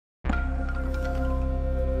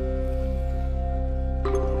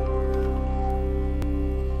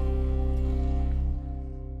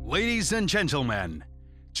Ladies and gentlemen,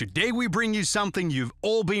 today we bring you something you've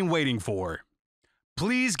all been waiting for.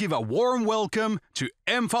 Please give a warm welcome to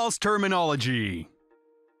MFile's terminology.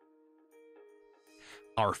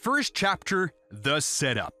 Our first chapter, the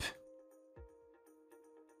setup.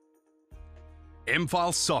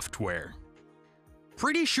 MFile software.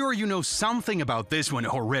 Pretty sure you know something about this one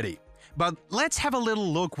already, but let's have a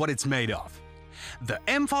little look what it's made of. The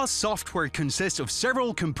MFile software consists of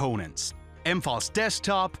several components: MFile's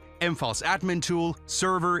desktop, MFile's admin tool,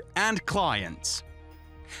 server, and clients.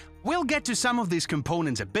 We'll get to some of these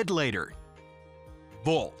components a bit later.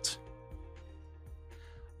 Vault.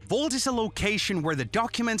 Vault is a location where the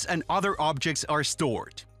documents and other objects are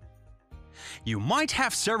stored. You might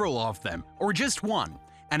have several of them, or just one,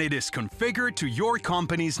 and it is configured to your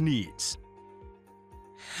company's needs.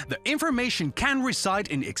 The information can reside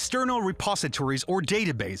in external repositories or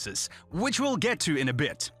databases, which we'll get to in a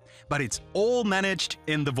bit, but it's all managed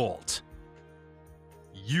in the vault.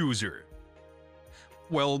 User.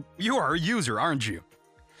 Well, you are a user, aren't you?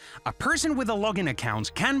 A person with a login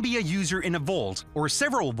account can be a user in a vault or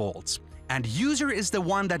several vaults, and user is the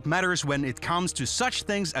one that matters when it comes to such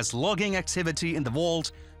things as logging activity in the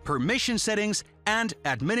vault, permission settings, and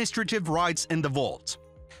administrative rights in the vault.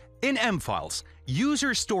 In MFiles,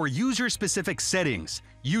 users store user-specific settings,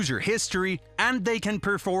 user history, and they can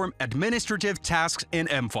perform administrative tasks in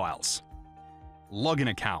MFiles.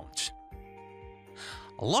 Login account.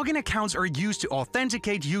 Login accounts are used to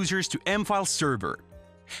authenticate users to MFile's server.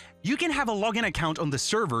 You can have a login account on the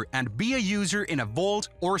server and be a user in a vault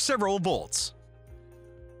or several vaults.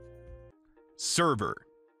 Server.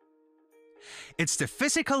 It's the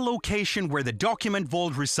physical location where the document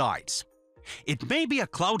vault resides. It may be a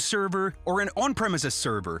cloud server or an on-premises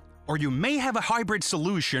server, or you may have a hybrid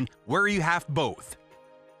solution where you have both.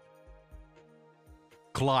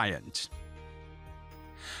 Client.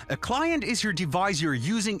 A client is your device you're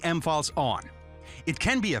using MFiles on. It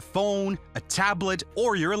can be a phone, a tablet,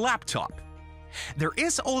 or your laptop. There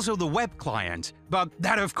is also the web client, but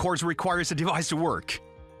that of course requires a device to work.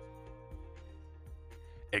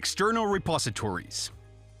 External repositories.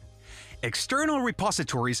 External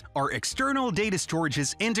repositories are external data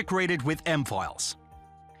storages integrated with MFiles.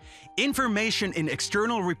 Information in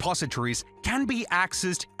external repositories can be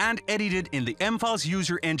accessed and edited in the MFiles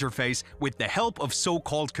user interface with the help of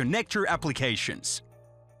so-called connector applications.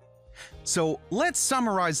 So let's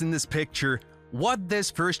summarize in this picture what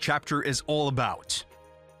this first chapter is all about.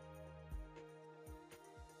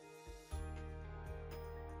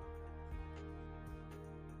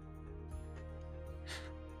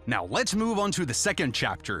 Now let's move on to the second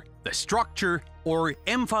chapter, the structure, or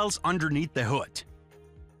MFiles underneath the hood.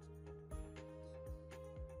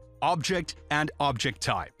 Object and object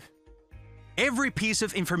type. Every piece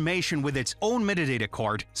of information with its own metadata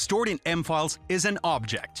card stored in MFiles is an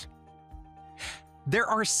object. There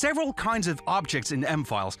are several kinds of objects in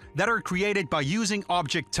MFiles that are created by using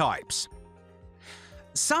object types.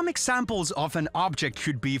 Some examples of an object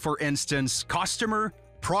could be, for instance, customer,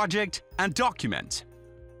 project, and document.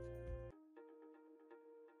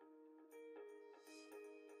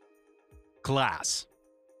 Class.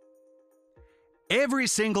 Every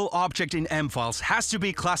single object in MFiles has to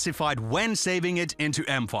be classified when saving it into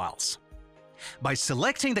MFiles. By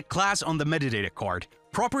selecting the class on the metadata card,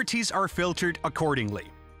 properties are filtered accordingly.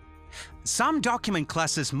 Some document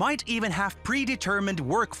classes might even have predetermined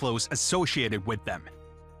workflows associated with them.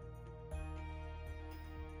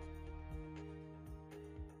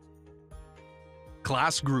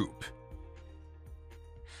 Class group.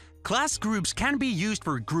 Class groups can be used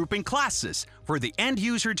for grouping classes, for the end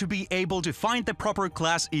user to be able to find the proper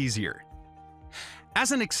class easier.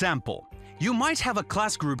 As an example, you might have a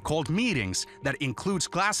class group called Meetings that includes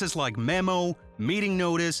classes like Memo, Meeting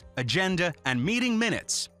Notice, Agenda, and Meeting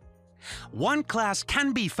Minutes. One class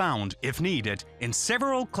can be found, if needed, in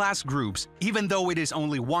several class groups, even though it is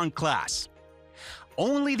only one class.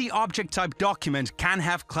 Only the object type document can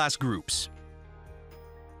have class groups.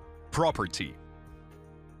 Property.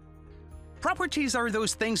 Properties are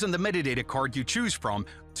those things on the metadata card you choose from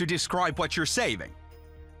to describe what you're saving.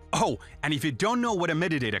 Oh, and if you don't know what a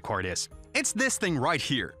metadata card is, it's this thing right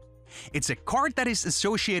here. It's a card that is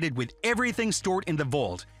associated with everything stored in the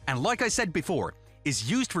vault, and like I said before, is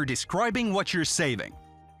used for describing what you're saving.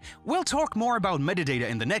 We'll talk more about metadata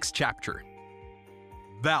in the next chapter.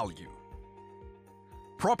 Value.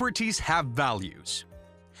 Properties have values.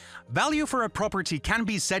 Value for a property can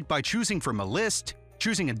be set by choosing from a list,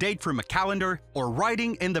 choosing a date from a calendar, or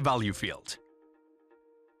writing in the value field.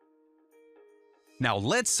 Now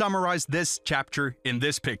let's summarize this chapter in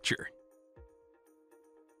this picture.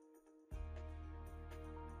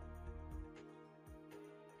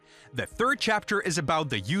 The third chapter is about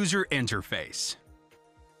the user interface.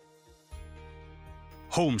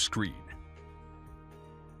 Home screen.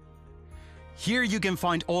 Here you can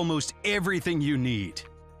find almost everything you need.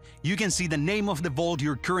 You can see the name of the vault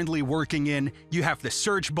you're currently working in, you have the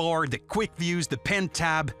search bar, the quick views, the pen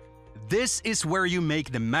tab. This is where you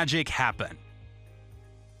make the magic happen.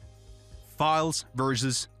 Files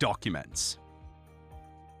versus documents.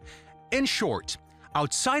 In short,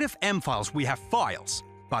 outside of M-files we have files,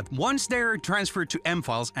 but once they are transferred to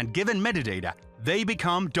M-files and given metadata, they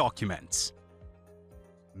become documents.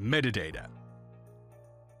 Metadata.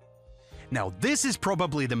 Now this is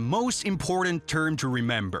probably the most important term to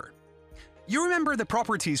remember. You remember the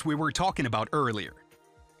properties we were talking about earlier.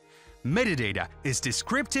 Metadata is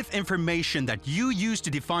descriptive information that you use to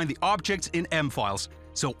define the objects in M-files,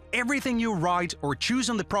 so everything you write or choose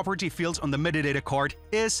on the property fields on the metadata card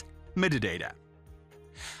is metadata.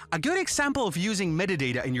 A good example of using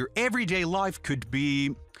metadata in your everyday life could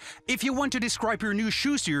be if you want to describe your new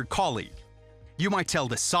shoes to your colleague. You might tell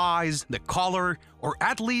the size, the color, or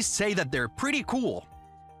at least say that they're pretty cool.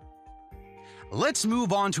 Let's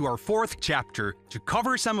move on to our fourth chapter to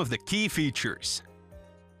cover some of the key features.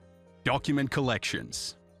 Document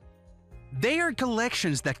collections. They are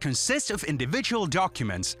collections that consist of individual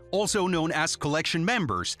documents, also known as collection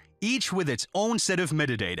members, each with its own set of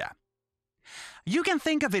metadata. You can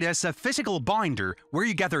think of it as a physical binder where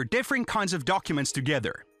you gather different kinds of documents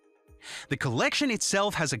together. The collection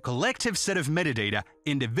itself has a collective set of metadata,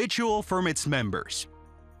 individual from its members.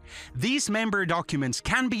 These member documents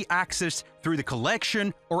can be accessed through the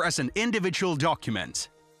collection or as an individual document.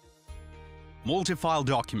 Multifile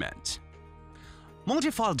document.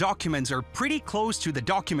 Multifile documents are pretty close to the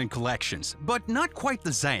document collections, but not quite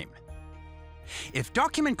the same. If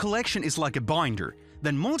document collection is like a binder,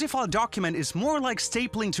 then multifile document is more like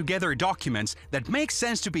stapling together documents that make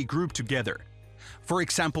sense to be grouped together. For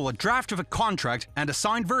example, a draft of a contract and a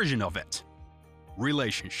signed version of it.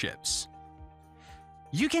 Relationships.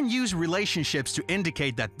 You can use relationships to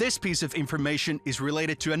indicate that this piece of information is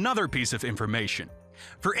related to another piece of information.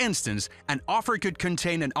 For instance, an offer could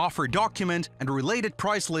contain an offer document and a related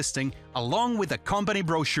price listing along with a company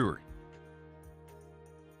brochure.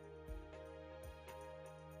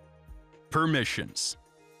 Permissions.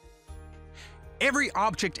 Every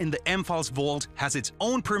object in the M-files vault has its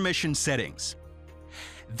own permission settings.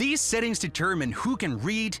 These settings determine who can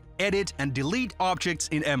read, edit, and delete objects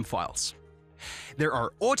in M-files. There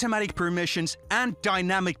are automatic permissions and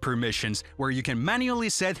dynamic permissions where you can manually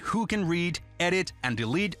set who can read, edit, and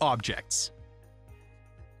delete objects.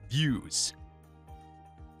 Views.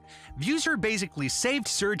 Views are basically saved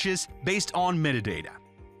searches based on metadata.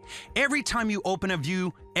 Every time you open a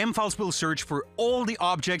view, M-files will search for all the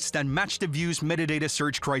objects that match the view's metadata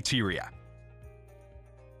search criteria.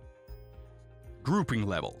 Grouping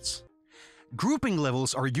levels. Grouping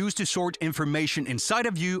levels are used to sort information inside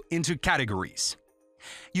a view into categories.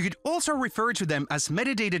 You could also refer to them as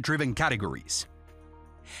metadata-driven categories.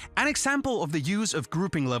 An example of the use of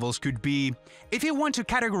grouping levels could be if you want to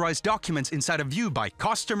categorize documents inside a view by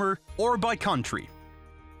customer or by country.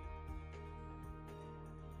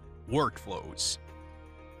 Workflows.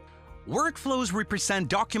 Workflows represent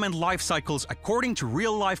document lifecycles according to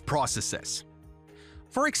real-life processes.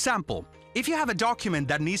 For example, if you have a document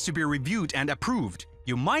that needs to be reviewed and approved,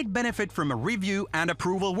 you might benefit from a review and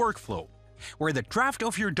approval workflow, where the draft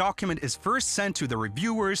of your document is first sent to the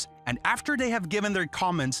reviewers and after they have given their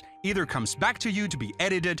comments, either comes back to you to be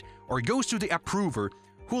edited or goes to the approver,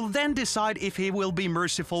 who will then decide if he will be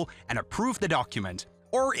merciful and approve the document,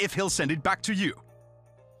 or if he'll send it back to you.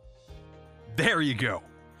 There you go.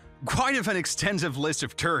 Quite of an extensive list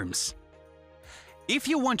of terms. If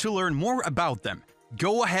you want to learn more about them,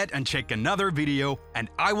 go ahead and check another video and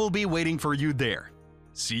I will be waiting for you there.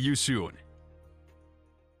 See you soon.